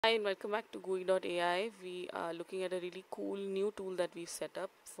Hi and welcome back to Gooey.AI. We are looking at a really cool new tool that we've set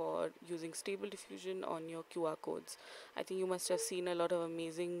up for using stable diffusion on your QR codes. I think you must have seen a lot of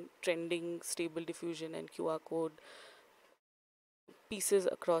amazing trending stable diffusion and QR code pieces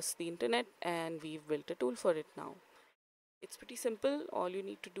across the internet, and we've built a tool for it now. It's pretty simple. All you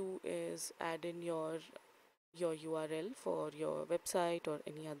need to do is add in your URL for your website or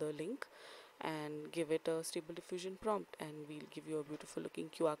any other link and give it a stable diffusion prompt, and we'll give you a beautiful looking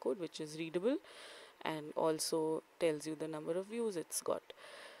QR code which is readable and also tells you the number of views it's got.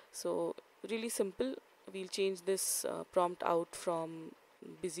 So really simple. We'll change this prompt out from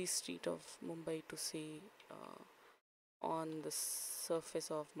busy street of Mumbai to say on the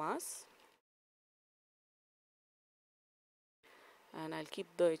surface of Mars, and I'll keep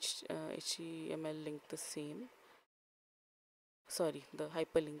the HTML link the same, sorry, the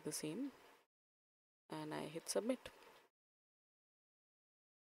hyperlink the same, and I hit submit.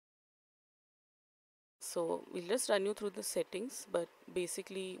 So we'll just run you through the settings, but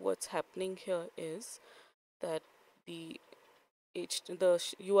basically what's happening here is that the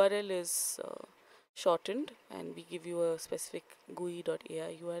URL is shortened, and we give you a specific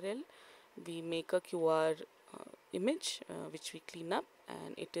Gooey.AI URL. We make a QR image which we clean up,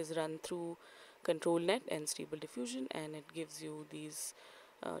 and it is run through control net and stable diffusion, and it gives you these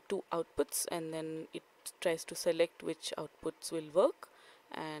two outputs, and then it tries to select which outputs will work,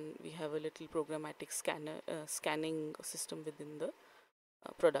 and we have a little programmatic scanning system within the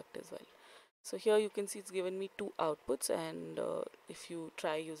product as well. So here you can see it's given me two outputs, and if you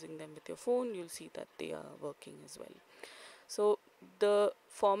try using them with your phone, you'll see that they are working as well. So the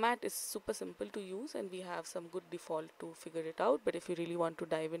format is super simple to use, and we have some good default to figure it out. But if you really want to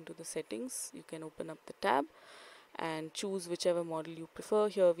dive into the settings, you can open up the tab and choose whichever model you prefer.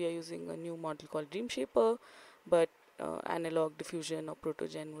 Here we are using a new model called Dream Shaper, but analog diffusion or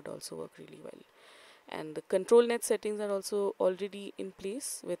protogen would also work really well. And the control net settings are also already in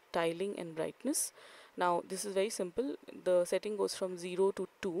place with tiling and brightness. Now this is very simple. The setting goes from 0 to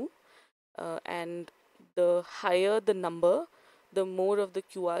 2, and the higher the number, the more of the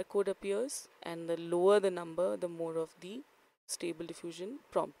QR code appears, and the lower the number, the more of the stable diffusion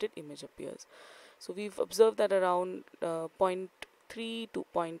prompted image appears. So we've observed that around 0.3 to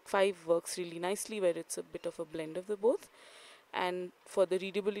 0.5 works really nicely, where it's a bit of a blend of the both. And for the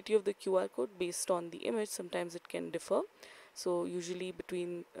readability of the QR code based on the image, sometimes it can differ. So usually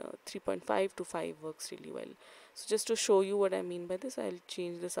between 3.5 to 5 works really well. So just to show you what I mean by this, I'll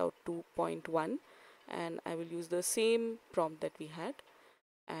change this out to 0.1, and I will use the same prompt that we had,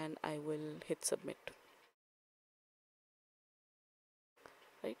 and I will hit submit.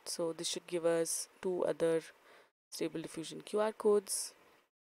 Right, so this should give us two other stable diffusion QR codes.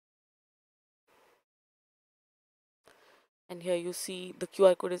 And here you see the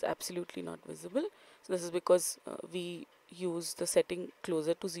QR code is absolutely not visible. So this is because we use the setting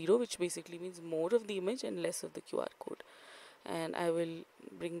closer to 0, which basically means more of the image and less of the QR code. And I will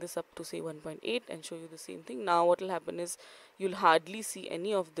bring this up to say 1.8 and show you the same thing. Now what will happen is you'll hardly see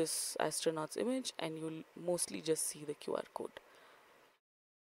any of this astronaut's image, and you'll mostly just see the QR code.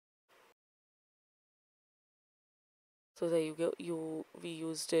 So there you go. We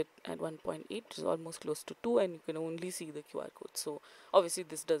used it at 1.8, which is almost close to 2, and you can only see the QR code. So obviously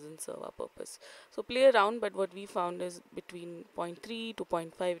this doesn't serve our purpose. So play around, but what we found is between 0.3 to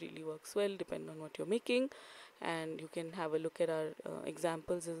 0.5 really works well, depending on what you're making. And you can have a look at our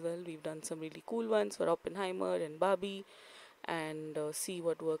examples as well. We've done some really cool ones for Oppenheimer and Barbie, and see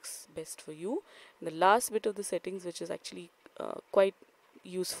what works best for you. And the last bit of the settings, which is actually quite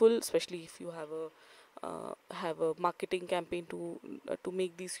useful, especially if you have a marketing campaign to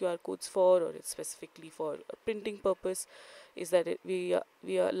make these QR codes for, or it's specifically for a printing purpose, is that we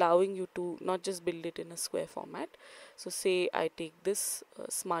are allowing you to not just build it in a square format. So say I take this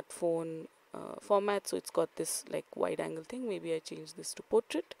smartphone format, so it's got this like wide angle thing. Maybe I change this to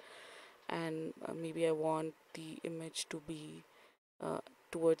portrait, and maybe I want the image to be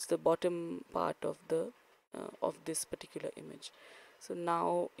towards the bottom part of this particular image. So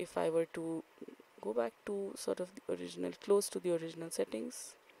now if I were to go back to sort of the original, close to the original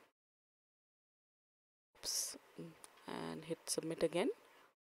settings, oops, and hit submit again.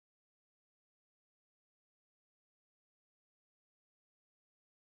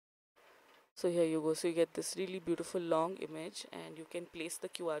 So here you go. So you get this really beautiful long image, and you can place the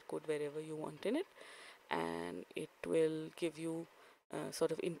QR code wherever you want in it, and it will give you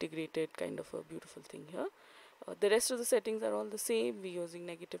sort of integrated kind of a beautiful thing here. The rest of the settings are all the same. We're using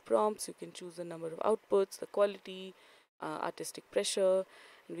negative prompts. You can choose the number of outputs, the quality, artistic pressure.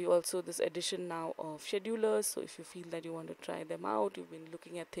 We also this edition now of schedulers. So if you feel that you want to try them out, you've been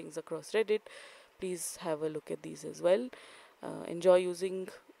looking at things across Reddit, please have a look at these as well. Enjoy using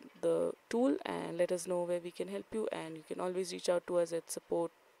the tool and let us know where we can help you. And you can always reach out to us at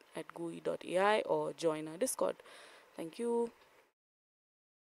support@gooey.ai or join our Discord. Thank you.